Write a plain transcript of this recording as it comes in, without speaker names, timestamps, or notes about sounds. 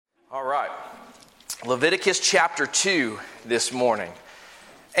All right, Leviticus chapter 2 this morning.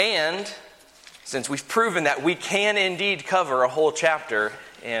 And since we've proven that we can indeed cover a whole chapter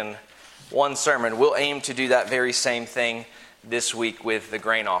in one sermon, we'll aim to do that very same thing this week with the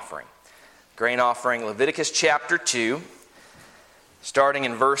grain offering. Grain offering, Leviticus chapter 2, starting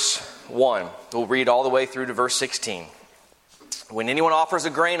in verse 1. We'll read all the way through to verse 16. When anyone offers a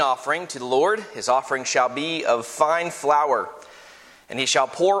grain offering to the Lord, his offering shall be of fine flour, and he shall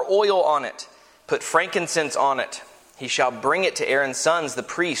pour oil on it, put frankincense on it. He shall bring it to Aaron's sons, the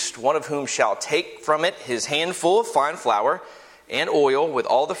priest, one of whom shall take from it his handful of fine flour and oil with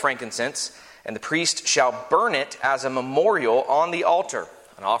all the frankincense, and the priest shall burn it as a memorial on the altar,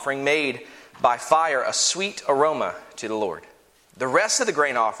 an offering made by fire, a sweet aroma to the Lord. The rest of the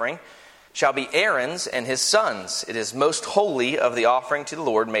grain offering shall be Aaron's and his sons. It is most holy of the offering to the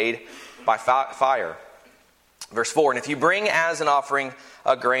Lord made by fire. Verse 4, and if you bring as an offering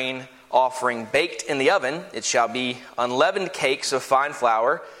a grain offering baked in the oven, it shall be unleavened cakes of fine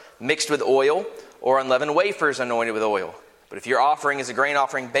flour mixed with oil, or unleavened wafers anointed with oil. But if your offering is a grain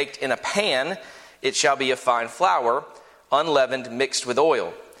offering baked in a pan, it shall be of fine flour, unleavened, mixed with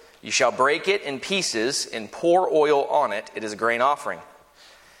oil. You shall break it in pieces and pour oil on it. It is a grain offering.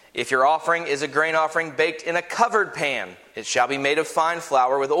 If your offering is a grain offering baked in a covered pan, it shall be made of fine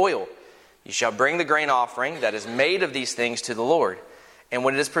flour with oil. You shall bring the grain offering that is made of these things to the Lord. And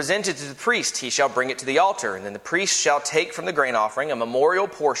when it is presented to the priest, he shall bring it to the altar. And then the priest shall take from the grain offering a memorial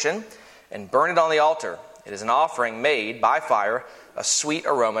portion and burn it on the altar. It is an offering made by fire, a sweet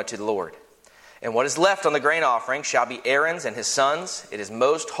aroma to the Lord. And what is left on the grain offering shall be Aaron's and his sons. It is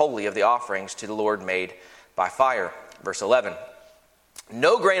most holy of the offerings to the Lord made by fire. Verse 11.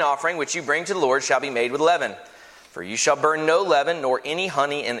 No grain offering which you bring to the Lord shall be made with leaven. For you shall burn no leaven, nor any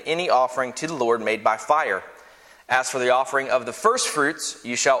honey in any offering to the Lord made by fire. As for the offering of the first fruits,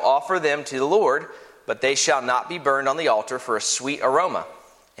 you shall offer them to the Lord, but they shall not be burned on the altar for a sweet aroma.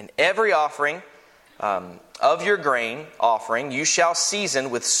 And every offering of your grain offering you shall season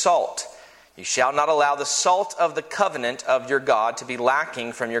with salt. You shall not allow the salt of the covenant of your God to be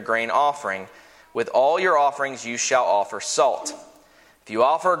lacking from your grain offering. With all your offerings you shall offer salt. If you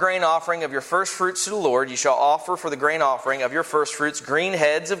offer a grain offering of your first fruits to the Lord, you shall offer for the grain offering of your first fruits green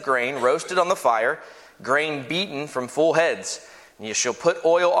heads of grain roasted on the fire, grain beaten from full heads. And you shall put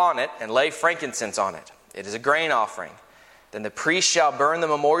oil on it and lay frankincense on it. It is a grain offering. Then the priest shall burn the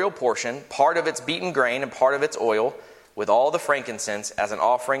memorial portion, part of its beaten grain and part of its oil, with all the frankincense as an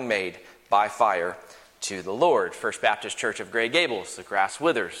offering made by fire to the Lord. First Baptist Church of Gray Gables, the grass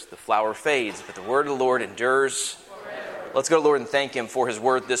withers, the flower fades, but the word of the Lord endures. Let's go to the Lord and thank Him for His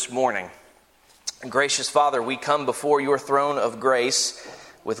word this morning. And gracious Father, we come before your throne of grace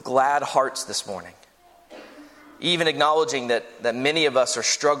with glad hearts this morning. Even acknowledging that many of us are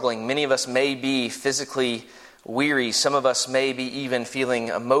struggling, many of us may be physically weary, some of us may be even feeling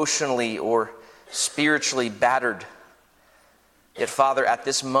emotionally or spiritually battered. Yet Father, at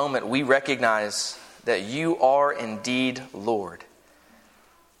this moment we recognize that you are indeed Lord.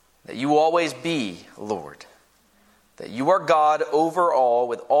 That you will always be Lord. That you are God over all,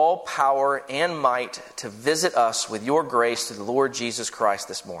 with all power and might to visit us with your grace through the Lord Jesus Christ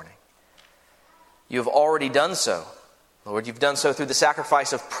this morning. You have already done so. Lord, you've done so through the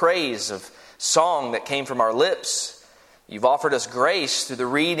sacrifice of praise, of song that came from our lips. You've offered us grace through the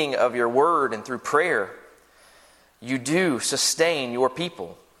reading of your word and through prayer. You do sustain your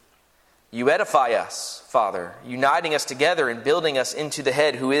people. You edify us, Father, uniting us together and building us into the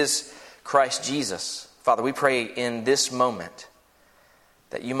head who is Christ Jesus. Father, we pray in this moment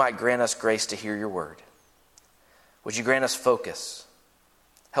that you might grant us grace to hear your word. Would you grant us focus?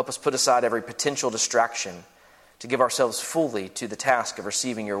 Help us put aside every potential distraction to give ourselves fully to the task of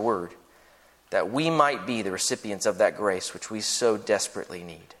receiving your word, that we might be the recipients of that grace which we so desperately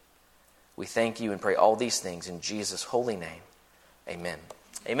need. We thank you and pray all these things in Jesus' holy name. Amen.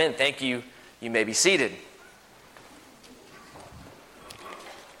 Amen. Thank you. You may be seated.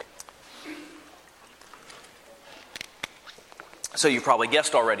 So you probably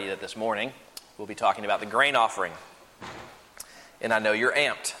guessed already that this morning we'll be talking about the grain offering. And I know you're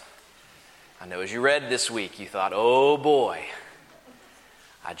amped. I know as you read this week, you thought, oh boy,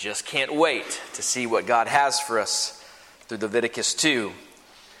 I just can't wait to see what God has for us through Leviticus 2.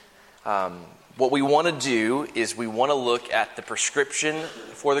 What we want to do is we want to look at the prescription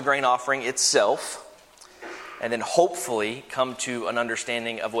for the grain offering itself, and then hopefully come to an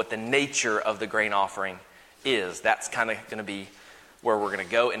understanding of what the nature of the grain offering is. That's kind of going to be where we're going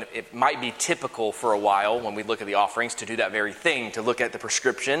to go. And it might be typical for a while when we look at the offerings to do that very thing, to look at the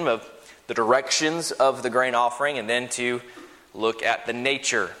prescription of the directions of the grain offering and then to look at the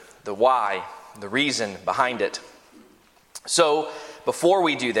nature the why, the reason behind it. So, before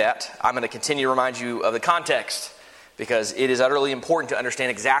we do that, I'm going to continue to remind you of the context, because it is utterly important to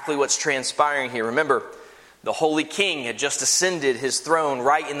understand exactly what's transpiring here. Remember, the Holy King had just ascended his throne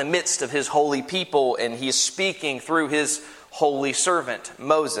right in the midst of his holy people, and he is speaking through his holy servant,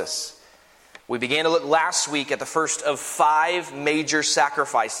 Moses. We began to look last week at the first of 5 major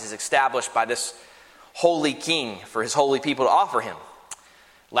sacrifices established by this holy king for his holy people to offer him.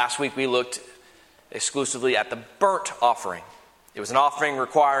 Last week we looked exclusively at the burnt offering. It was an offering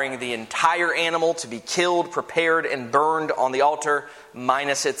requiring the entire animal to be killed, prepared, and burned on the altar,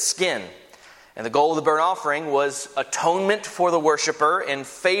 minus its skin. And the goal of the burnt offering was atonement for the worshiper and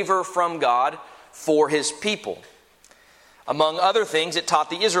favor from God for his people. Among other things, it taught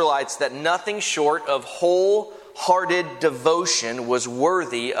the Israelites that nothing short of wholehearted devotion was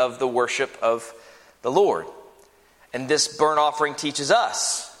worthy of the worship of the Lord. And this burnt offering teaches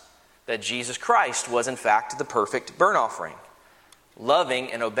us that Jesus Christ was in fact the perfect burnt offering,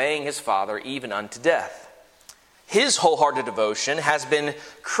 loving and obeying his Father even unto death. His wholehearted devotion has been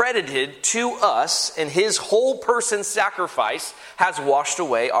credited to us, and his whole person sacrifice has washed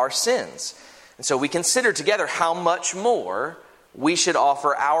away our sins. And so we consider together how much more we should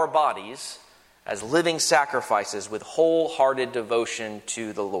offer our bodies as living sacrifices with wholehearted devotion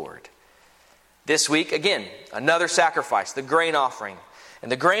to the Lord. This week, again, another sacrifice, the grain offering.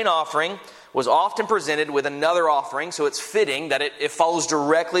 And the grain offering was often presented with another offering, so it's fitting that it follows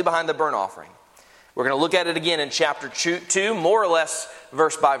directly behind the burnt offering. We're going to look at it again in chapter 2, more or less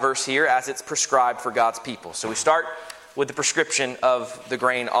verse by verse here, as it's prescribed for God's people. So we start with the prescription of the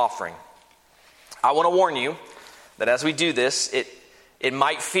grain offering. I want to warn you that as we do this, it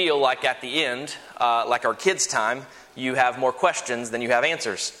might feel like at the end, like our kids' time, you have more questions than you have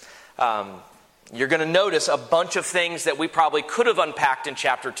answers. You're going to notice a bunch of things that we probably could have unpacked in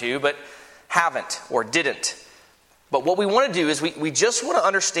chapter 2, but haven't or didn't. But what we want to do is we just want to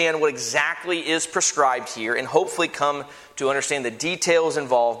understand what exactly is prescribed here and hopefully come to understand the details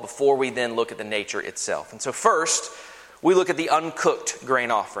involved before we then look at the nature itself. And so first, we look at the uncooked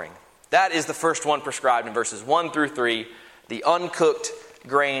grain offering. That is the first one prescribed in verses 1 through 3, the uncooked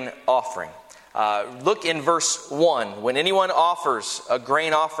grain offering. Look in verse 1. When anyone offers a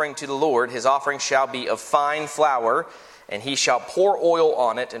grain offering to the Lord, his offering shall be of fine flour, and he shall pour oil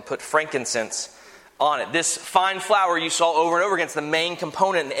on it and put frankincense on it. This fine flour you saw over and over again. It's the main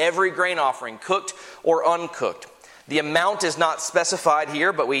component in every grain offering, cooked or uncooked. The amount is not specified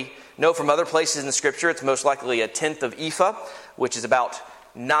here, but we know from other places in the Scripture it's most likely a tenth of ephah, which is about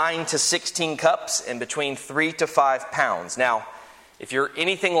 9 to 16 cups and between 3 to 5 pounds. Now, if you're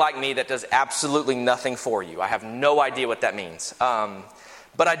anything like me, that does absolutely nothing for you. I have no idea what that means.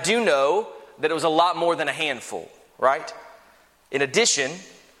 But I do know that it was a lot more than a handful, right? In addition,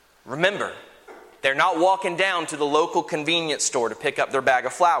 remember, they're not walking down to the local convenience store to pick up their bag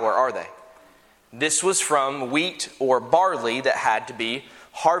of flour, are they? This was from wheat or barley that had to be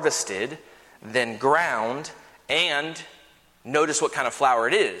harvested, then ground, and notice what kind of flour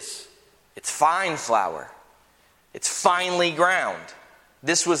it is. It's fine flour. It's finely ground.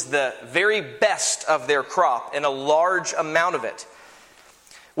 This was the very best of their crop and a large amount of it.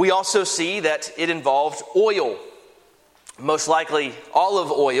 We also see that it involved oil, most likely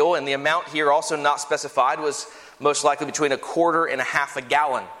olive oil, and the amount here also not specified was most likely between 1/4 and 1/2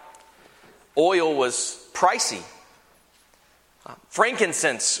 gallon. Oil was pricey.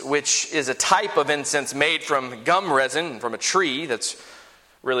 Frankincense, which is a type of incense made from gum resin from a tree that's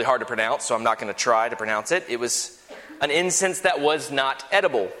really hard to pronounce, so I'm not going to try to pronounce it. It was an incense that was not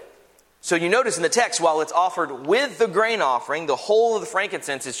edible. So you notice in the text, while it's offered with the grain offering, the whole of the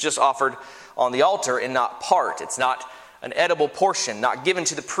frankincense is just offered on the altar and not part. It's not an edible portion, not given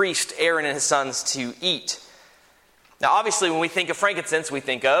to the priest, Aaron and his sons to eat. Now obviously when we think of frankincense, we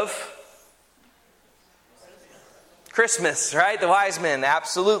think of Christmas, right? The wise men,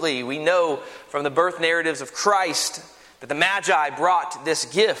 absolutely. We know from the birth narratives of Christ that the Magi brought this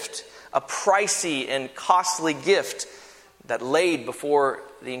gift, a pricey and costly gift that laid before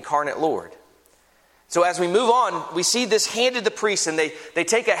the incarnate Lord. So as we move on, we see this handed to the priests, and they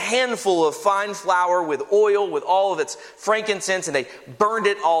take a handful of fine flour with oil, with all of its frankincense, and they burned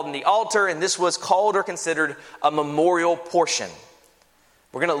it all on the altar, and this was called or considered a memorial portion.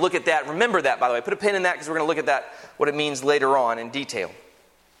 We're going to look at that. Remember that, by the way. Put a pin in that because we're going to look at that, what it means later on in detail.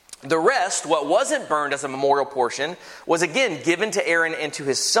 The rest, what wasn't burned as a memorial portion, was again given to Aaron and to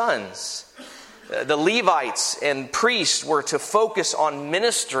his sons. The Levites and priests were to focus on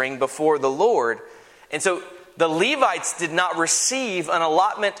ministering before the Lord. And so The Levites did not receive an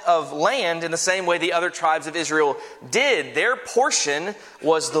allotment of land in the same way the other tribes of Israel did. Their portion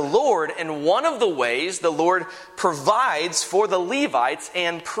was the Lord, and one of the ways the Lord provides for the Levites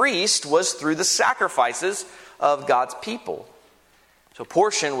and priests was through the sacrifices of God's people. So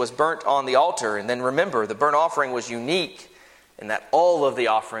portion was burnt on the altar, and then remember, the burnt offering was unique in that all of the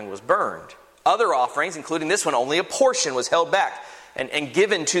offering was burned. Other offerings, including this one, only a portion was held back and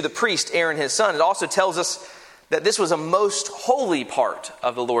given to the priest, Aaron his son. It also tells us that this was a most holy part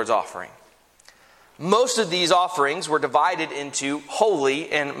of the Lord's offering. Most of these offerings were divided into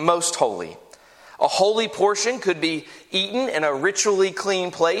holy and most holy. A holy portion could be eaten in a ritually clean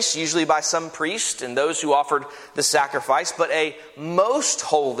place, usually by some priest and those who offered the sacrifice, but a most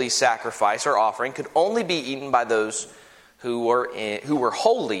holy sacrifice or offering could only be eaten by those who were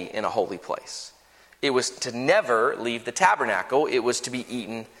holy in a holy place. It was to never leave the tabernacle. It was to be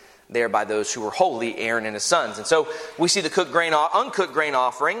eaten there by those who were holy, Aaron and his sons. And so we see the uncooked grain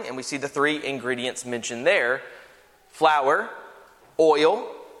offering, and we see the three ingredients mentioned there: flour, oil,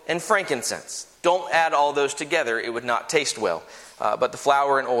 and frankincense. Don't add all those together. It would not taste well. But the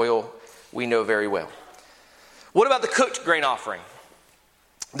flour and oil we know very well. What about the cooked grain offering?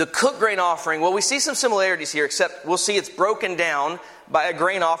 The cooked grain offering, well, we see some similarities here, except we'll see it's broken down by a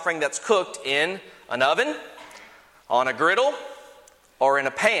grain offering that's cooked in an oven, on a griddle, or in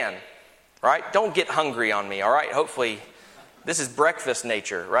a pan, right? Don't get hungry on me, all right? Hopefully, this is breakfast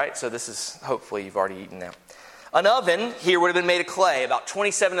nature, right? So hopefully you've already eaten now. An oven here would have been made of clay, about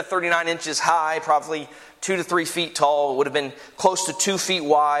 27 to 39 inches high, probably 2 to 3 feet tall. It would have been close to 2 feet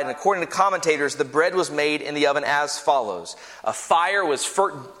wide. And according to commentators, the bread was made in the oven as follows. A fire was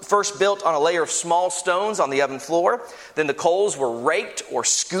first built on a layer of small stones on the oven floor. Then the coals were raked or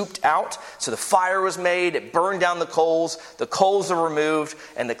scooped out. So the fire was made, it burned down the coals were removed,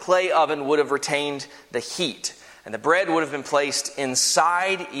 and the clay oven would have retained the heat. And the bread would have been placed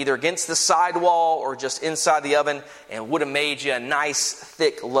inside, either against the side wall or just inside the oven, and would have made you a nice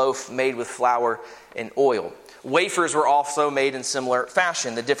thick loaf made with flour and oil. Wafers were also made in similar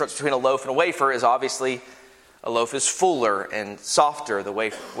fashion. The difference between a loaf and a wafer is obviously a loaf is fuller and softer. The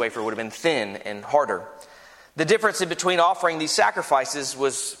wafer would have been thin and harder. The difference in between offering these sacrifices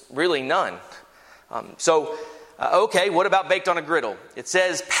was really none. Okay, what about baked on a griddle? It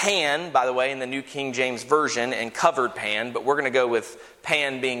says pan, by the way, in the New King James Version, and covered pan, but we're going to go with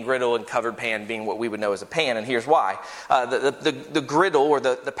pan being griddle and covered pan being what we would know as a pan, and here's why. The griddle, or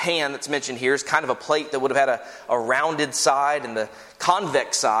the pan that's mentioned here, is kind of a plate that would have had a rounded side, and the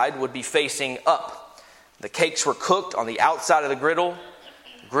convex side would be facing up. The cakes were cooked on the outside of the griddle.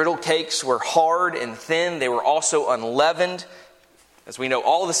 Griddle cakes were hard and thin. They were also unleavened. As we know,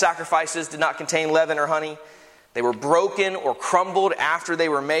 all of the sacrifices did not contain leaven or honey. They were broken or crumbled after they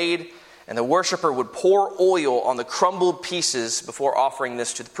were made, and the worshiper would pour oil on the crumbled pieces before offering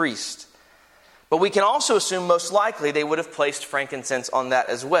this to the priest. But we can also assume most likely they would have placed frankincense on that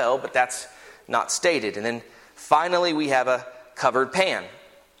as well, but that's not stated. And then finally we have a covered pan.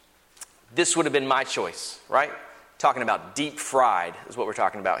 This would have been my choice, right? Talking about deep fried is what we're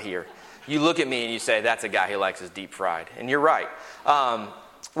talking about here. You look at me and you say, that's a guy who likes his deep fried. And you're right.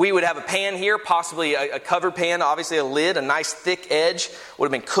 We would have a pan here, possibly a covered pan, obviously a lid, a nice thick edge, would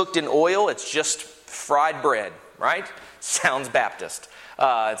have been cooked in oil. It's just fried bread, right? Sounds Baptist.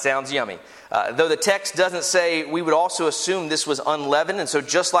 It sounds yummy. Though the text doesn't say, we would also assume this was unleavened. And so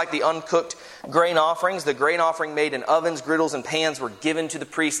just like the uncooked grain offerings, the grain offering made in ovens, griddles, and pans were given to the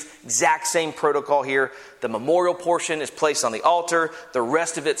priest. Exact same protocol here. The memorial portion is placed on the altar. The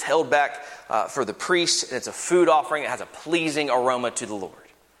rest of it's held back for the priest. And it's a food offering. It has a pleasing aroma to the Lord.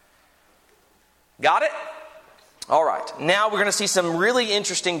 Got it? All right. Now we're going to see some really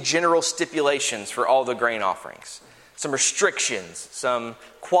interesting general stipulations for all the grain offerings. Some restrictions, some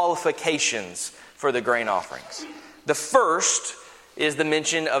qualifications for the grain offerings. The first is the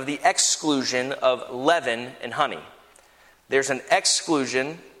mention of the exclusion of leaven and honey. There's an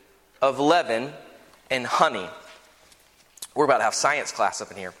exclusion of leaven and honey. We're about to have science class up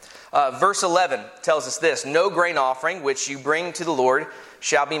in here. Verse 11 tells us this: no grain offering which you bring to the Lord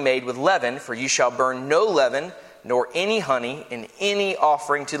shall be made with leaven, for you shall burn no leaven, nor any honey in any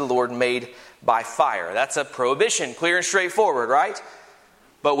offering to the Lord made by fire. That's a prohibition, clear and straightforward, right?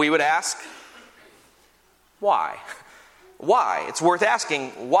 But we would ask, why? Why? It's worth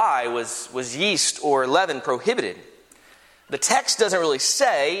asking, why was yeast or leaven prohibited? The text doesn't really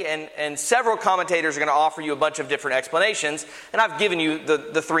say, and several commentators are going to offer you a bunch of different explanations, and I've given you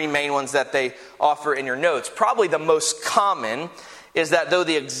the three main ones that they offer in your notes. Probably the most common is that though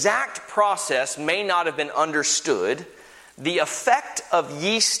the exact process may not have been understood, the effect of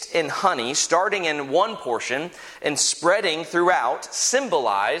yeast in honey, starting in one portion and spreading throughout,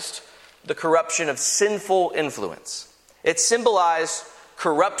 symbolized the corruption of sinful influence. It symbolized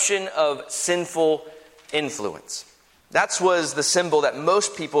corruption of sinful influence. That was the symbol that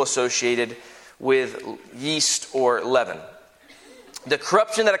most people associated with yeast or leaven. The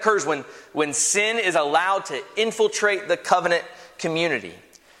corruption that occurs when sin is allowed to infiltrate the covenant community.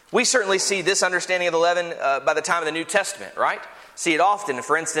 We certainly see this understanding of the leaven by the time of the New Testament, right? See it often.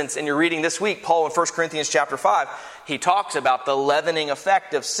 For instance, in your reading this week, Paul in 1 Corinthians chapter 5, he talks about the leavening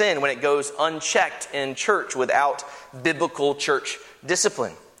effect of sin when it goes unchecked in church without biblical church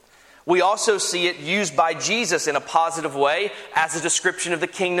discipline. We also see it used by Jesus in a positive way as a description of the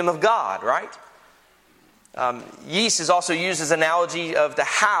kingdom of God, right? Yeast is also used as an analogy of the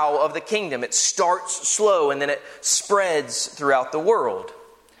how of the kingdom. It starts slow and then it spreads throughout the world.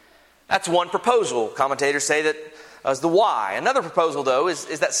 That's one proposal. Commentators say that as the why. Another proposal, though,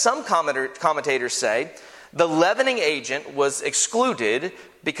 is that some commentators say the leavening agent was excluded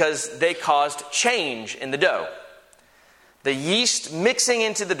because they caused change in the dough. The yeast mixing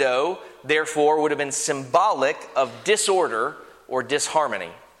into the dough, therefore, would have been symbolic of disorder or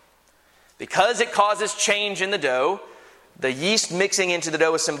disharmony. Because it causes change in the dough, the yeast mixing into the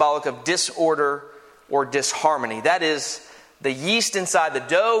dough is symbolic of disorder or disharmony. That is, the yeast inside the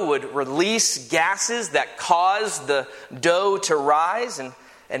dough would release gases that cause the dough to rise.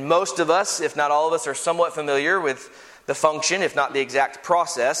 And most of us, if not all of us, are somewhat familiar with the function, if not the exact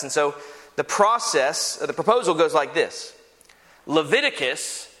process. And so the proposal goes like this.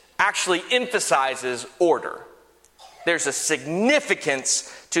 Leviticus actually emphasizes order. There's a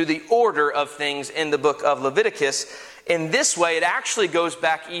significance to the order of things in the book of Leviticus. In this way, it actually goes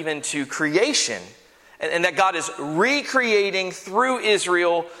back even to creation. And that God is recreating through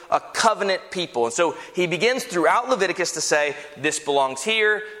Israel a covenant people. And so he begins throughout Leviticus to say, this belongs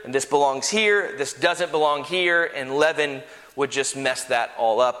here, and this belongs here, this doesn't belong here, and leaven would just mess that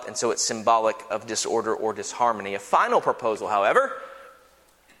all up. And so it's symbolic of disorder or disharmony. A final proposal, however,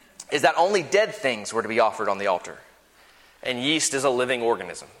 is that only dead things were to be offered on the altar. And yeast is a living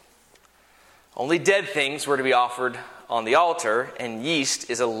organism. Only dead things were to be offered on the altar, and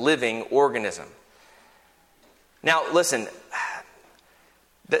yeast is a living organism. Now, listen,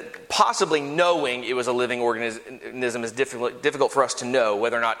 possibly knowing it was a living organism is difficult for us to know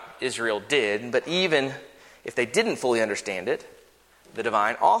whether or not Israel did. But even if they didn't fully understand it, the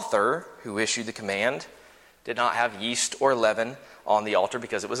divine author who issued the command did not have yeast or leaven on the altar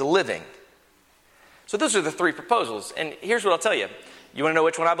because it was a living. So those are the three proposals. And here's what I'll tell you. You want to know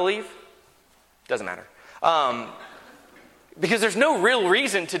which one I believe? Doesn't matter. Because there's no real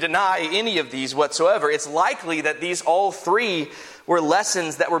reason to deny any of these whatsoever. It's likely that these all three were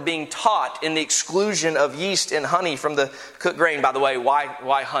lessons that were being taught in the exclusion of yeast and honey from the cooked grain. By the way,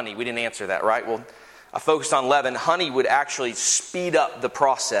 why honey? We didn't answer that, right? Well, I focused on leaven. Honey would actually speed up the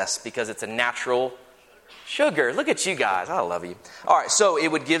process because it's a natural sugar. Look at you guys. I love you. All right, so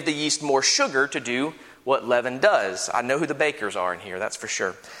it would give the yeast more sugar to do what leaven does. I know who the bakers are in here, that's for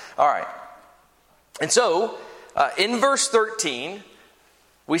sure. All right. And so, in verse 13,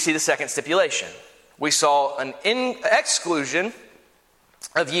 we see the second stipulation. We saw an exclusion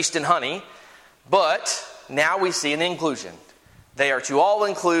of yeast and honey, but now we see an inclusion. They are to all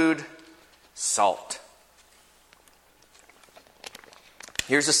include salt.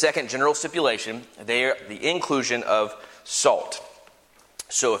 Here's the second general stipulation. They are the inclusion of salt.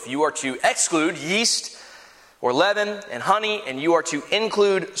 So if you are to exclude yeast or leaven and honey, and you are to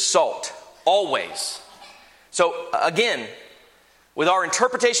include salt, always. So again, with our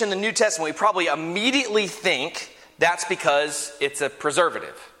interpretation of the New Testament, we probably immediately think that's because it's a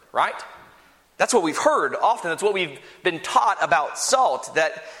preservative, right? That's what we've heard often. That's what we've been taught about salt,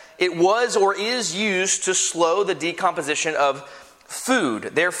 that it was or is used to slow the decomposition of food.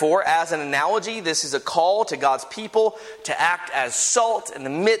 Therefore, as an analogy, this is a call to God's people to act as salt in the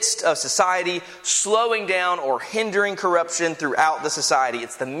midst of society, slowing down or hindering corruption throughout the society.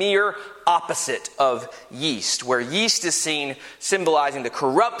 It's the mere opposite of yeast, where yeast is seen symbolizing the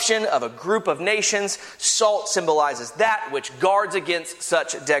corruption of a group of nations. Salt symbolizes that which guards against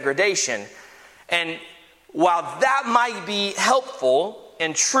such degradation. And while that might be helpful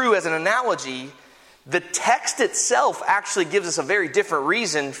and true as an analogy, the text itself actually gives us a very different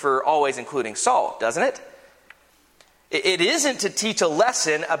reason for always including salt, doesn't it? It isn't to teach a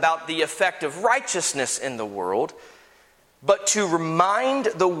lesson about the effect of righteousness in the world, but to remind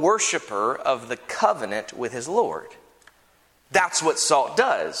the worshiper of the covenant with his Lord. That's what salt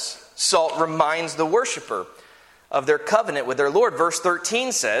does. Salt reminds the worshiper of their covenant with their Lord. Verse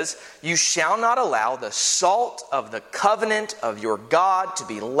 13 says, "You shall not allow the salt of the covenant of your God to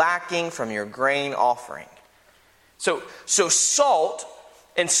be lacking from your grain offering." So salt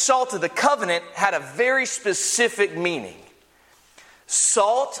and salt of the covenant had a very specific meaning.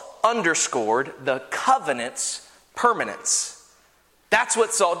 Salt underscored the covenant's permanence. That's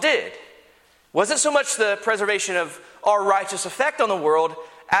what salt did. It wasn't so much the preservation of our righteous effect on the world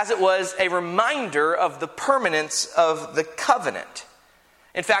as it was a reminder of the permanence of the covenant.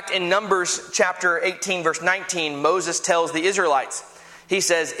 In fact, in Numbers chapter 18, verse 19, Moses tells the Israelites, he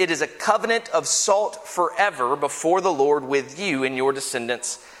says, "It is a covenant of salt forever before the Lord with you and your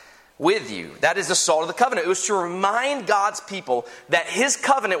descendants with you." That is the salt of the covenant. It was to remind God's people that his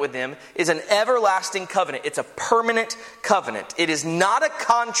covenant with them is an everlasting covenant. It's a permanent covenant. It is not a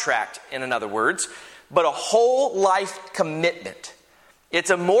contract, in other words, but a whole life commitment. It's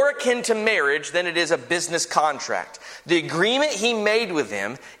a more akin to marriage than it is a business contract. The agreement he made with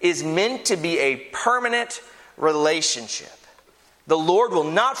them is meant to be a permanent relationship. The Lord will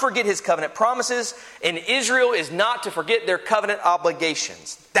not forget his covenant promises, and Israel is not to forget their covenant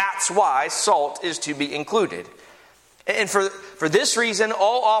obligations. That's why salt is to be included. And for this reason,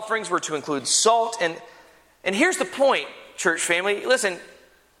 all offerings were to include salt. And here's the point, church family. Listen,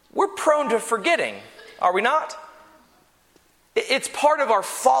 we're prone to forgetting, are we not? It's part of our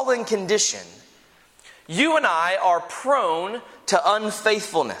fallen condition. You and I are prone to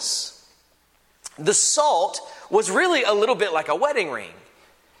unfaithfulness. The salt was really a little bit like a wedding ring.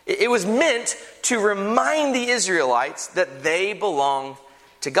 It was meant to remind the Israelites that they belong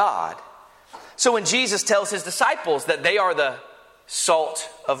to God. So when Jesus tells his disciples that they are the salt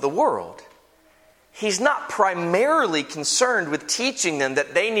of the world, he's not primarily concerned with teaching them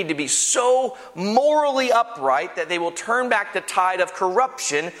that they need to be so morally upright that they will turn back the tide of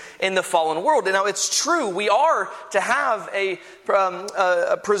corruption in the fallen world. And now it's true, we are to have a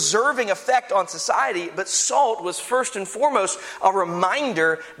preserving effect on society, but salt was first and foremost a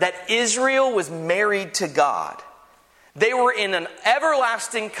reminder that Israel was married to God. They were in an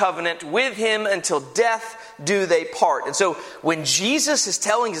everlasting covenant with him until death do they part. And so when Jesus is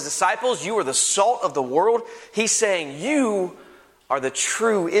telling his disciples, you are the salt of the world, he's saying you are the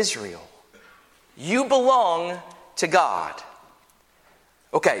true Israel. You belong to God.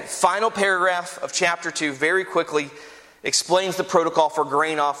 Okay, final paragraph of chapter 2 very quickly explains the protocol for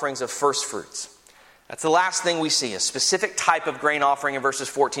grain offerings of first fruits. That's the last thing we see, a specific type of grain offering in verses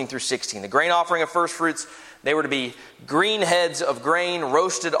 14 through 16. The grain offering of first fruits, they were to be green heads of grain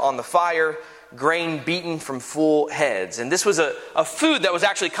roasted on the fire, grain beaten from full heads. And this was a food that was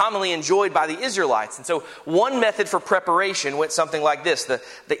actually commonly enjoyed by the Israelites. And so one method for preparation went something like this. The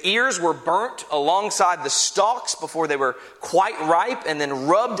ears were burnt alongside the stalks before they were quite ripe and then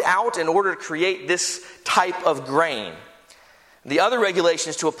rubbed out in order to create this type of grain. The other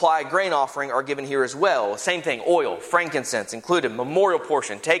regulations to apply a grain offering are given here as well. Same thing, oil, frankincense included, memorial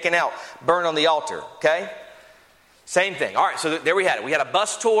portion taken out, burned on the altar, okay? Same thing. All right, so there we had it. We had a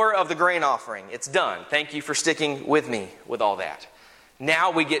bus tour of the grain offering. It's done. Thank you for sticking with me with all that.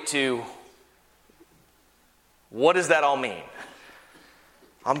 Now we get to, what does that all mean?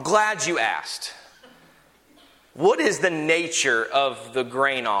 I'm glad you asked. What is the nature of the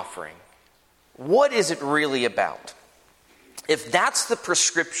grain offering? What is it really about? If that's the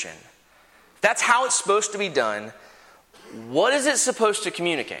prescription, if that's how it's supposed to be done, what is it supposed to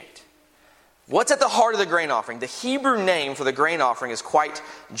communicate? What's at the heart of the grain offering? The Hebrew name for the grain offering is quite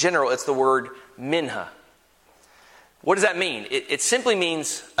general. It's the word minha. What does that mean? It simply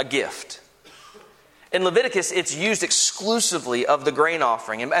means a gift. In Leviticus, it's used exclusively of the grain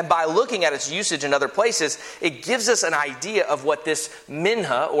offering. And by looking at its usage in other places, it gives us an idea of what this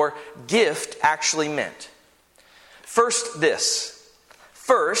minha or gift actually meant. First,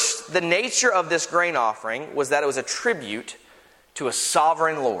 the nature of this grain offering was that it was a tribute to a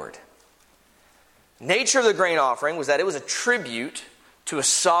sovereign Lord. Nature of the grain offering was that it was a tribute to a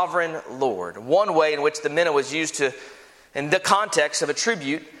sovereign Lord. One way in which the minna was used in the context of a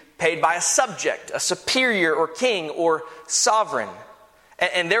tribute paid by a subject, a superior or king or sovereign.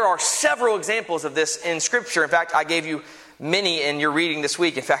 And there are several examples of this in Scripture. In fact, I gave you many in your reading this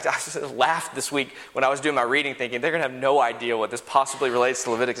week. In fact, I laughed this week when I was doing my reading thinking they're going to have no idea what this possibly relates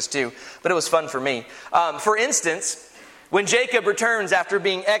to Leviticus 2. But it was fun for me. For instance, when Jacob returns after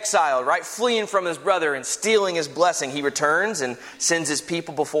being exiled, right, fleeing from his brother and stealing his blessing, he returns and sends his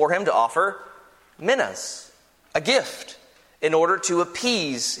people before him to offer minas, a gift, in order to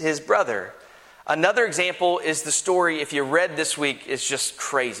appease his brother. Another example is the story, if you read this week, it's just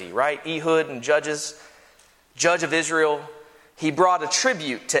crazy, right? Ehud and Judges, judge of Israel, he brought a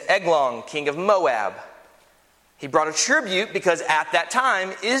tribute to Eglon, king of Moab. He brought a tribute because at that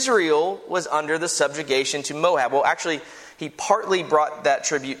time, Israel was under the subjugation to Moab. Well, actually, he partly brought that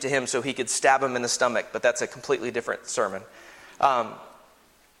tribute to him so he could stab him in the stomach, but that's a completely different sermon.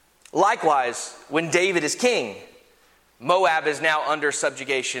 Likewise, when David is king, Moab is now under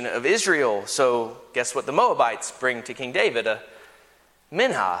subjugation of Israel. So guess what the Moabites bring to King David? A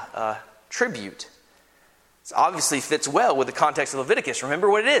minhah, a tribute. It obviously fits well with the context of Leviticus. Remember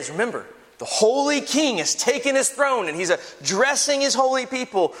what it is. Remember, the holy king has taken his throne and he's addressing his holy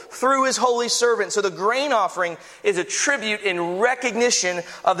people through his holy servant. So the grain offering is a tribute in recognition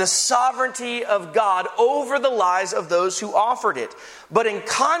of the sovereignty of God over the lives of those who offered it. But in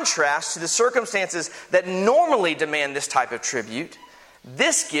contrast to the circumstances that normally demand this type of tribute,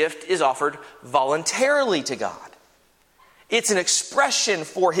 this gift is offered voluntarily to God. It's an expression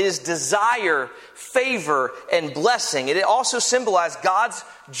for his desire, favor, and blessing. It also symbolized God's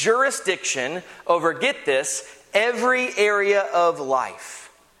jurisdiction over, get this, every area of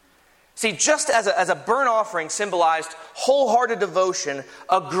life. See, just as a burnt offering symbolized wholehearted devotion,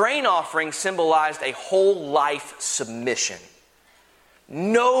 a grain offering symbolized a whole life submission.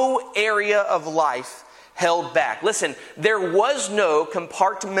 No area of life held back. Listen, there was no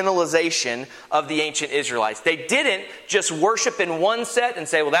compartmentalization of the ancient Israelites. They didn't just worship in one set and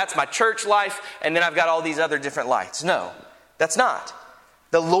say, well, that's my church life, and then I've got all these other different lights. No, that's not.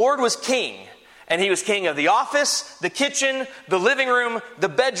 The Lord was king, and he was king of the office, the kitchen, the living room, the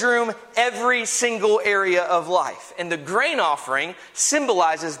bedroom, every single area of life. And the grain offering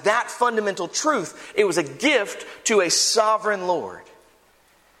symbolizes that fundamental truth. It was a gift to a sovereign Lord.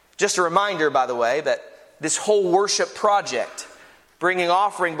 Just a reminder, by the way, that this whole worship project, bringing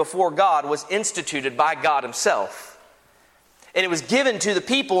offering before God, was instituted by God himself. And it was given to the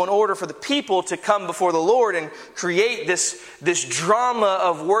people in order for the people to come before the Lord and create this drama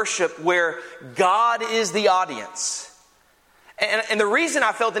of worship where God is the audience. And the reason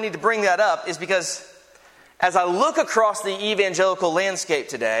I felt the need to bring that up is because as I look across the evangelical landscape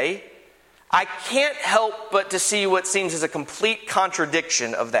today, I can't help but to see what seems as a complete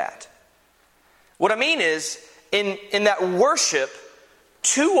contradiction of that. What I mean is, in that worship,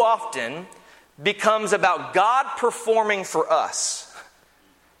 too often becomes about God performing for us.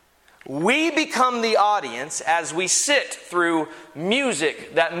 We become the audience as we sit through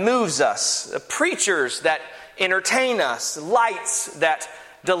music that moves us, preachers that entertain us, lights that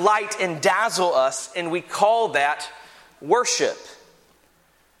delight and dazzle us, and we call that worship.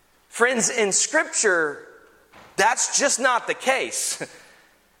 Friends, in Scripture, that's just not the case.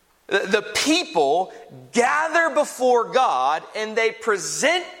 The people gather before God and they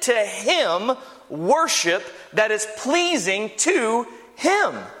present to him worship that is pleasing to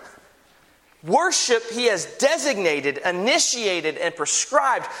him. Worship he has designated, initiated, and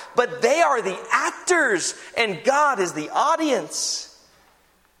prescribed, but they are the actors and God is the audience.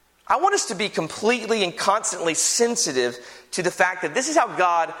 I want us to be completely and constantly sensitive to the fact that this is how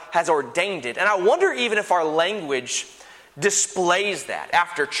God has ordained it. And I wonder even if our language displays that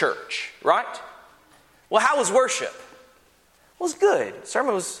after church, right? Well, how was worship? Well, it was good. The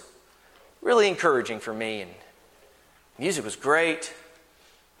sermon was really encouraging for me, and music was great.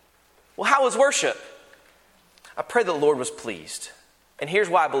 Well, how was worship? I pray the Lord was pleased. And here's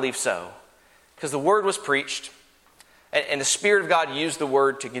why I believe so. Because the word was preached, and the Spirit of God used the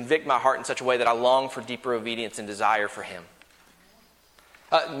word to convict my heart in such a way that I long for deeper obedience and desire for him.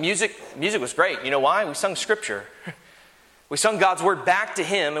 Music was great. You know why? We sung Scripture. We sung God's word back to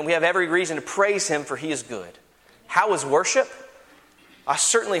him, and we have every reason to praise him, for he is good. How was worship? I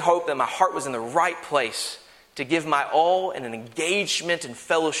certainly hope that my heart was in the right place to give my all in an engagement and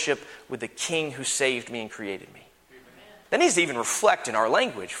fellowship with the King who saved me and created me. That needs to even reflect in our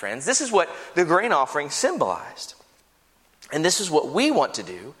language, friends. This is what the grain offering symbolized. And this is what we want to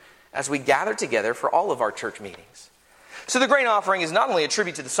do as we gather together for all of our church meetings. So the grain offering is not only a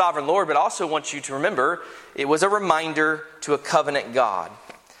tribute to the sovereign Lord, but I also want you to remember it was a reminder to a covenant God.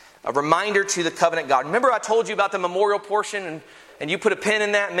 A reminder to the covenant God. Remember I told you about the memorial portion and you put a pin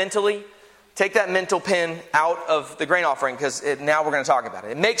in that mentally? Take that mental pin out of the grain offering because now we're going to talk about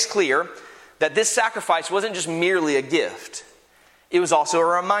it. It makes clear that this sacrifice wasn't just merely a gift. It was also a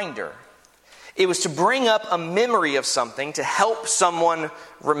reminder. It was to bring up a memory of something to help someone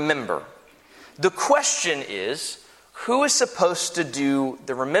remember. The question is, who is supposed to do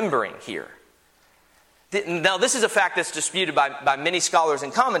the remembering here? Now, this is a fact that's disputed by many scholars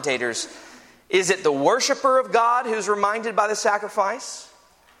and commentators. Is it the worshiper of God who's reminded by the sacrifice?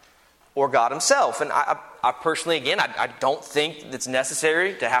 Or God himself? And I personally, again, I don't think it's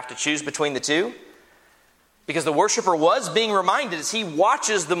necessary to have to choose between the two. Because the worshiper was being reminded as he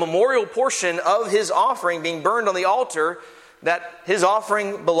watches the memorial portion of his offering being burned on the altar that his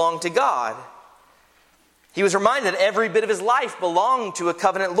offering belonged to God. He was reminded that every bit of his life belonged to a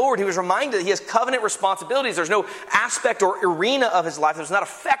covenant Lord. He was reminded that he has covenant responsibilities. There's no aspect or arena of his life that was not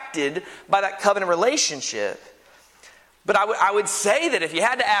affected by that covenant relationship. But I would say that if you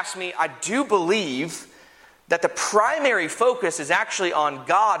had to ask me, I do believe that the primary focus is actually on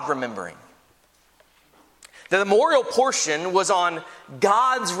God remembering. The memorial portion was on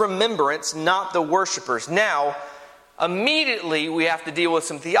God's remembrance, not the worshipers. Now, immediately we have to deal with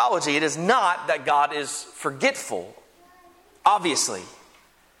some theology. It is not that God is forgetful, obviously.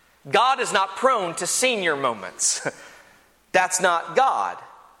 God is not prone to senior moments. That's not God.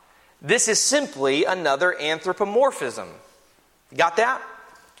 This is simply another anthropomorphism. Got that?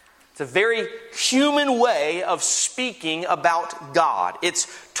 It's a very human way of speaking about God. It's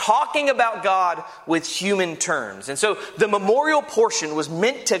talking about God with human terms. And so the memorial portion was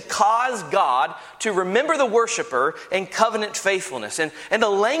meant to cause God to remember the worshiper in covenant faithfulness. And the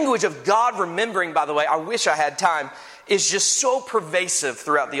language of God remembering, by the way, I wish I had time, is just so pervasive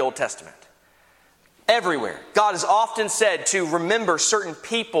throughout the Old Testament. Everywhere. God is often said to remember certain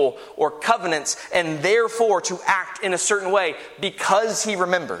people or covenants and therefore to act in a certain way because he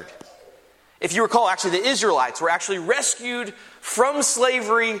remembered. If you recall, actually the Israelites were actually rescued from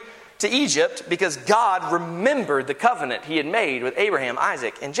slavery to Egypt because God remembered the covenant he had made with Abraham,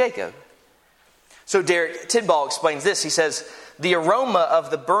 Isaac, and Jacob. So Derek Tidball explains this. He says, the aroma of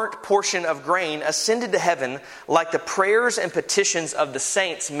the burnt portion of grain ascended to heaven like the prayers and petitions of the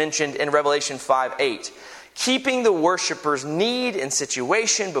saints mentioned in Revelation 5:8, keeping the worshiper's need and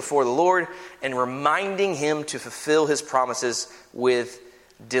situation before the Lord and reminding him to fulfill his promises with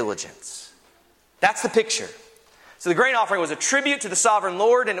diligence. That's the picture. So the grain offering was a tribute to the sovereign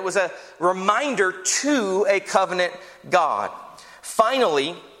Lord, and it was a reminder to a covenant God.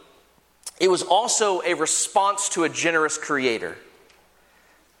 Finally, it was also a response to a generous creator.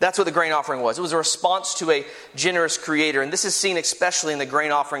 That's what the grain offering was. It was a response to a generous creator. And this is seen especially in the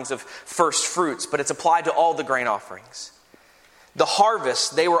grain offerings of first fruits, but it's applied to all the grain offerings. The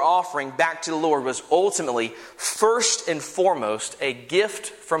harvest they were offering back to the Lord was ultimately, first and foremost, a gift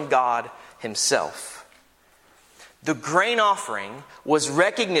from God himself. The grain offering was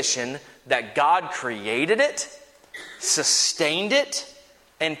recognition that God created it, sustained it,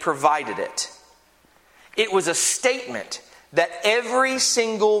 and provided it. It was a statement that every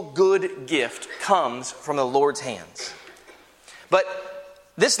single good gift comes from the Lord's hands. But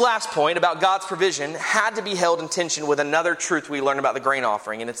this last point about God's provision had to be held in tension with another truth we learned about the grain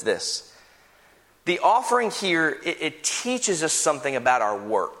offering, and it's this. The offering here, it teaches us something about our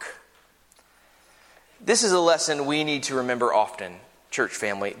work. This is a lesson we need to remember often, church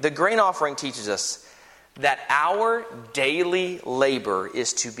family. The grain offering teaches us that our daily labor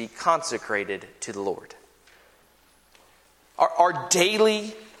is to be consecrated to the Lord. Our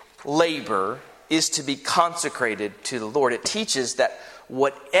daily labor is to be consecrated to the Lord. It teaches that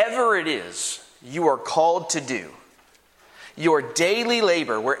whatever it is you are called to do, your daily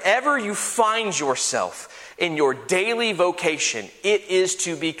labor, wherever you find yourself in your daily vocation, it is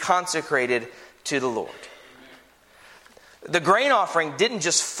to be consecrated to the Lord. The grain offering didn't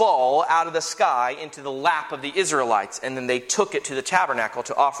just fall out of the sky into the lap of the Israelites and then they took it to the tabernacle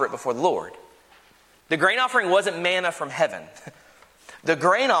to offer it before the Lord. The grain offering wasn't manna from heaven. The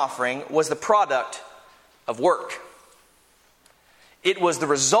grain offering was the product of work. It was the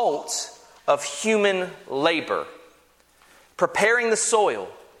result of human labor. Preparing the soil,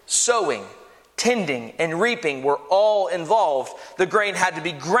 sowing, tending, and reaping were all involved. The grain had to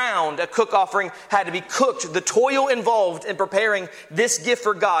be ground. A cook offering had to be cooked. The toil involved in preparing this gift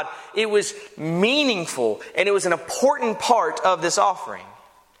for God, it was meaningful, and it was an important part of this offering.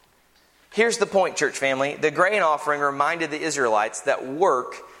 Here's the point, church family. The grain offering reminded the Israelites that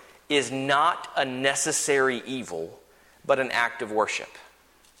work is not a necessary evil, but an act of worship.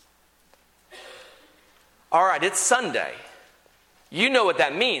 All right, it's Sunday. You know what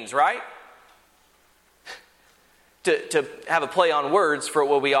that means, right? To have a play on words for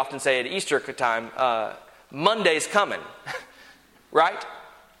what we often say at Easter time, Monday's coming, right?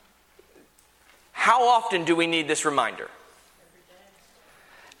 How often do we need this reminder?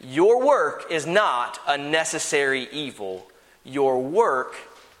 Your work is not a necessary evil. Your work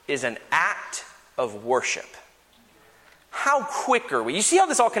is an act of worship. How quick are we? You see how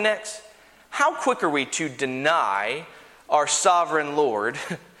this all connects? How quick are we to deny our sovereign Lord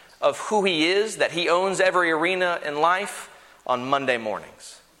of who He is, that He owns every arena in life, on Monday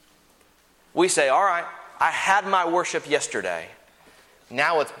mornings? We say, all right, I had my worship yesterday.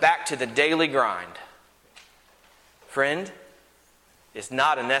 Now it's back to the daily grind. friend, is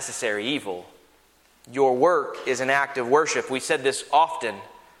not a necessary evil. Your work is an act of worship. We said this often.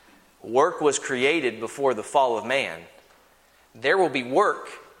 Work was created before the fall of man. There will be work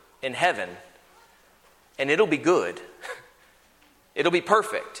in heaven, and it'll be good. It'll be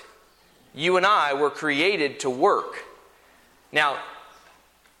perfect. You and I were created to work. Now,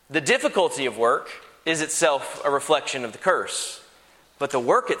 the difficulty of work is itself a reflection of the curse, but the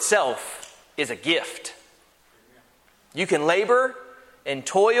work itself is a gift. You can labor and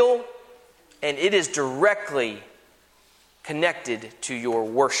toil, and it is directly connected to your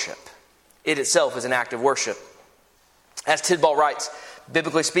worship. It itself is an act of worship. As Tidball writes,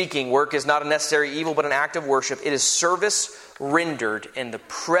 biblically speaking, work is not a necessary evil, but an act of worship. It is service rendered in the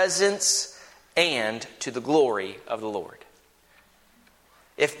presence and to the glory of the Lord.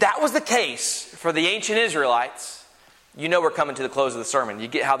 If that was the case for the ancient Israelites, you know we're coming to the close of the sermon. You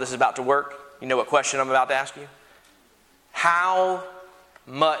get how this is about to work? You know what question I'm about to ask you? How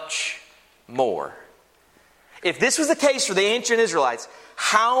much more? If this was the case for the ancient Israelites,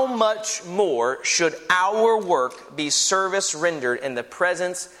 how much more should our work be service rendered in the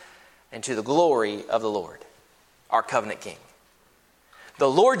presence and to the glory of the Lord, our covenant King? The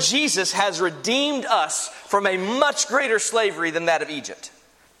Lord Jesus has redeemed us from a much greater slavery than that of Egypt.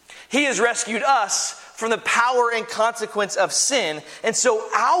 He has rescued us from the power and consequence of sin. And so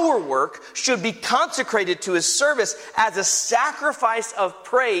our work should be consecrated to His service as a sacrifice of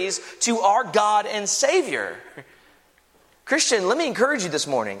praise to our God and Savior. Christian, let me encourage you this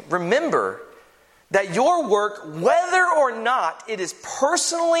morning. Remember that your work, whether or not it is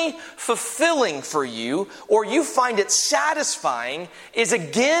personally fulfilling for you or you find it satisfying, is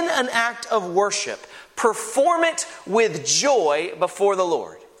again an act of worship. Perform it with joy before the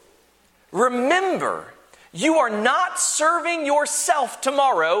Lord. Remember, you are not serving yourself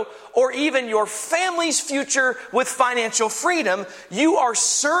tomorrow or even your family's future with financial freedom. You are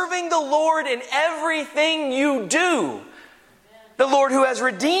serving the Lord in everything you do. The Lord who has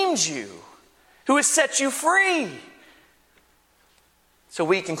redeemed you, who has set you free. So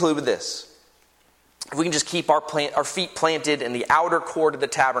we conclude with this. If we can just keep our feet planted in the outer court of the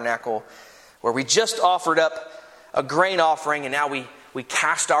tabernacle, where we just offered up a grain offering and now we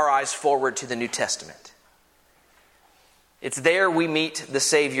cast our eyes forward to the New Testament. It's there we meet the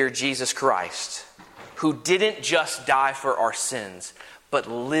Savior, Jesus Christ, who didn't just die for our sins, but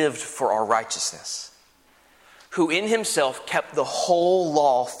lived for our righteousness. Who in Himself kept the whole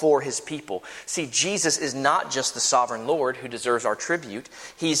law for His people. See, Jesus is not just the sovereign Lord who deserves our tribute.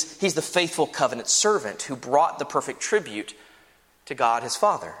 He's the faithful covenant servant who brought the perfect tribute to God His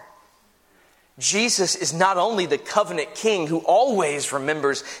Father. Jesus is not only the covenant King who always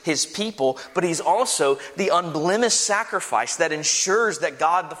remembers His people, but He's also the unblemished sacrifice that ensures that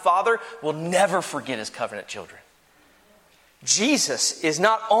God the Father will never forget His covenant children. Jesus is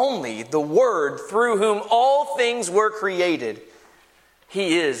not only the Word through whom all things were created.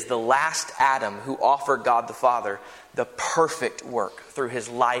 He is the last Adam who offered God the Father the perfect work through His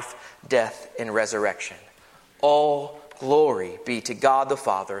life, death, and resurrection. All glory be to God the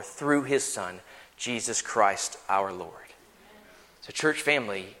Father through His Son, Jesus Christ our Lord. So church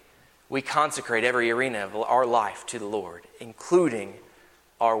family, we consecrate every arena of our life to the Lord, including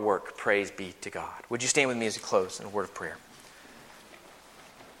our work. Praise be to God. Would you stand with me as we close in a word of prayer?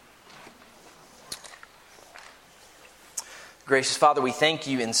 Gracious Father, we thank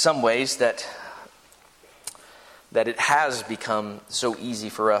You in some ways that it has become so easy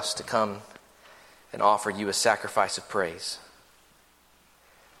for us to come and offer You a sacrifice of praise.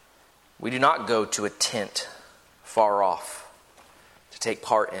 We do not go to a tent far off to take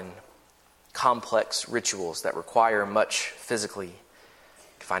part in complex rituals that require much physically,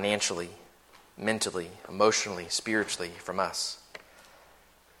 financially, mentally, emotionally, spiritually from us.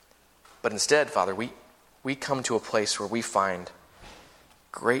 But instead, Father, we come to a place where we find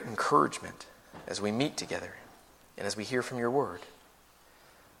great encouragement as we meet together and as we hear from Your Word,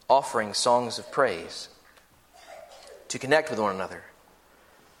 offering songs of praise to connect with one another.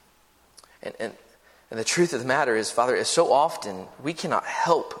 And the truth of the matter is, Father, is so often we cannot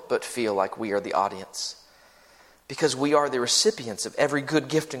help but feel like we are the audience because we are the recipients of every good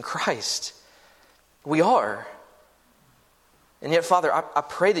gift in Christ. We are. And yet, Father, I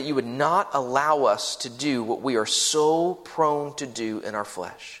pray that You would not allow us to do what we are so prone to do in our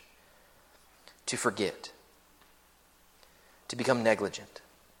flesh. To forget. To become negligent.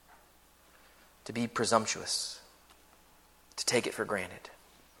 To be presumptuous. To take it for granted.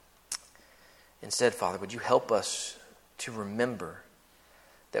 Instead, Father, would You help us to remember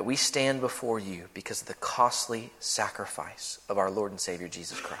that we stand before You because of the costly sacrifice of our Lord and Savior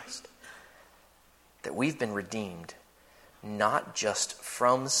Jesus Christ. That we've been redeemed not just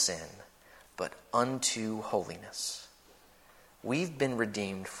from sin, but unto holiness. We've been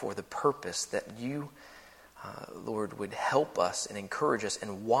redeemed for the purpose that you, Lord, would help us and encourage us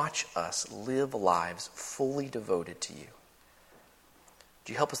and watch us live lives fully devoted to you. Would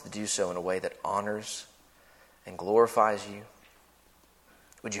you help us to do so in a way that honors and glorifies you?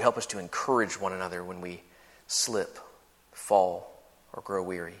 Would you help us to encourage one another when we slip, fall, or grow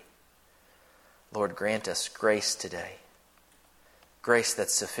weary? Lord, grant us grace today. Grace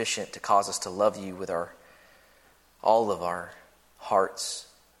that's sufficient to cause us to love you with all of our hearts,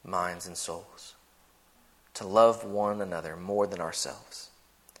 minds, and souls. To love one another more than ourselves.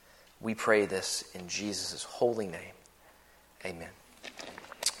 We pray this in Jesus' holy name. Amen.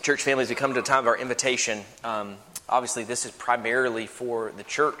 Church families, we come to the time of our invitation. Obviously, this is primarily for the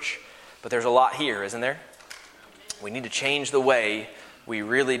church, but there's a lot here, isn't there? We need to change the way we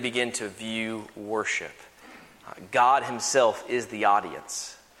really begin to view worship. God himself is the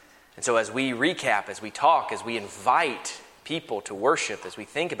audience. And so as we recap, as we talk, as we invite people to worship, as we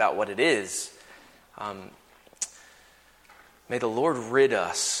think about what it is, may the Lord rid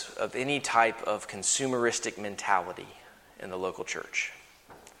us of any type of consumeristic mentality in the local church.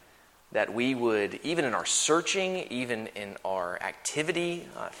 That we would, even in our searching, even in our activity,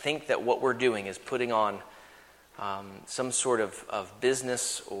 think that what we're doing is putting on some sort of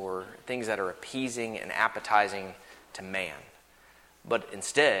business or things that are appeasing and appetizing to man. But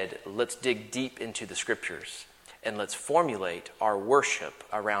instead, let's dig deep into the Scriptures and let's formulate our worship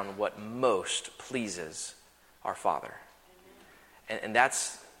around what most pleases our Father. And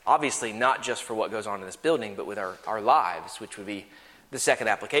that's obviously not just for what goes on in this building, but with our lives, which would be the second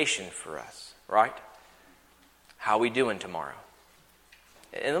application for us, right? How are we doing tomorrow?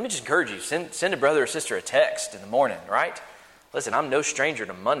 And let me just encourage you, send a brother or sister a text in the morning, right? Listen, I'm no stranger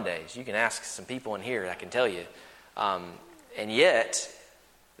to Mondays. You can ask some people in here, I can tell you. And yet,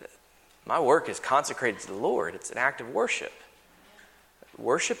 my work is consecrated to the Lord. It's an act of worship.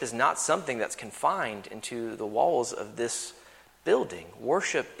 Worship is not something that's confined into the walls of this building.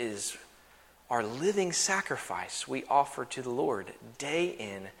 Worship is our living sacrifice we offer to the Lord day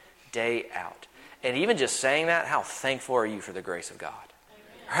in, day out. And even just saying that, how thankful are you for the grace of God?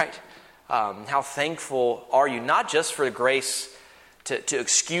 Right? How thankful are you, not just for the grace to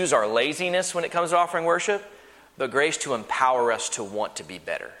excuse our laziness when it comes to offering worship, but grace to empower us to want to be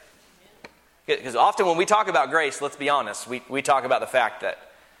better. Because often when we talk about grace, let's be honest, we talk about the fact that,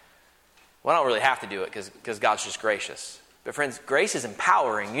 well, I don't really have to do it because God's just gracious. But friends, grace is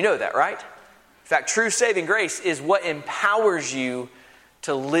empowering. You know that, right? In fact, true saving grace is what empowers you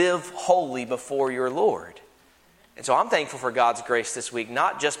to live holy before your Lord. And so I'm thankful for God's grace this week,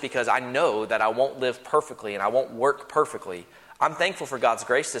 not just because I know that I won't live perfectly and I won't work perfectly. I'm thankful for God's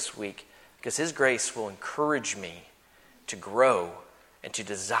grace this week because His grace will encourage me to grow and to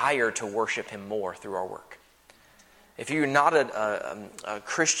desire to worship Him more through our work. If you're not a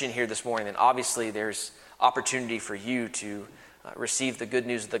Christian here this morning, then obviously there's opportunity for you to receive the good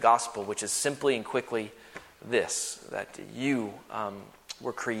news of the gospel, which is simply and quickly this, that you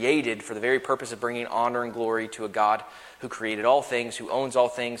were created for the very purpose of bringing honor and glory to a God who created all things, who owns all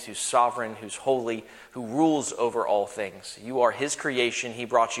things, who's sovereign, who's holy, who rules over all things. You are His creation. He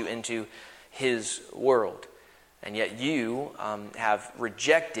brought you into His world. And yet you have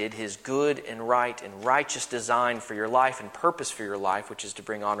rejected His good and right and righteous design for your life and purpose for your life, which is to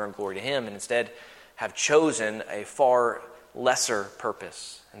bring honor and glory to Him, and instead have chosen a far lesser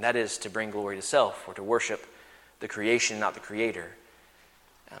purpose, and that is to bring glory to self or to worship the creation, not the Creator.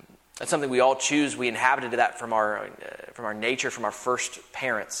 That's something we all choose. We inhabited that from our nature, from our first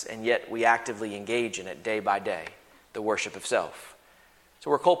parents, and yet we actively engage in it day by day, the worship of self. So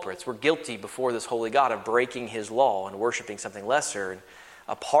we're culprits. We're guilty before this holy God of breaking His law and worshiping something lesser. And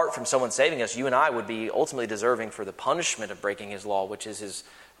apart from someone saving us, you and I would be ultimately deserving for the punishment of breaking His law, which is His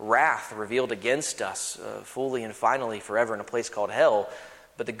wrath revealed against us fully and finally forever in a place called hell.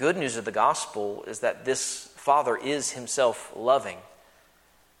 But the good news of the gospel is that this Father is Himself loving.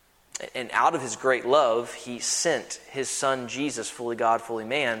 And out of His great love, He sent His Son Jesus, fully God, fully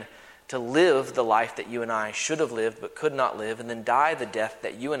man, to live the life that you and I should have lived but could not live, and then die the death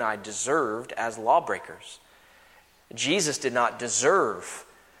that you and I deserved as lawbreakers. Jesus did not deserve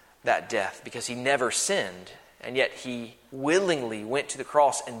that death because He never sinned, and yet He willingly went to the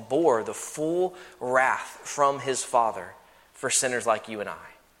cross and bore the full wrath from His Father for sinners like you and I,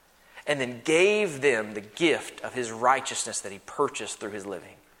 and then gave them the gift of His righteousness that He purchased through His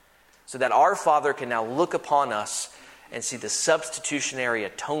living, so that our Father can now look upon us and see the substitutionary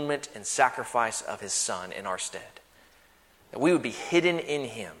atonement and sacrifice of His Son in our stead. That we would be hidden in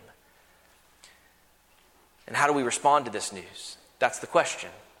Him. And how do we respond to this news? That's the question.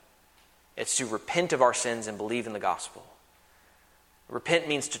 It's to repent of our sins and believe in the gospel. Repent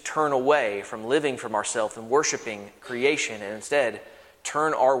means to turn away from living from ourselves and worshiping creation, and instead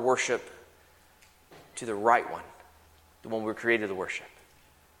turn our worship to the right one, the one we were created to worship.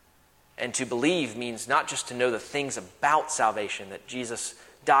 And to believe means not just to know the things about salvation, that Jesus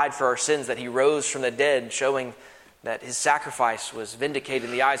died for our sins, that he rose from the dead, showing that his sacrifice was vindicated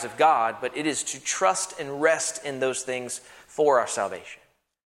in the eyes of God, but it is to trust and rest in those things for our salvation.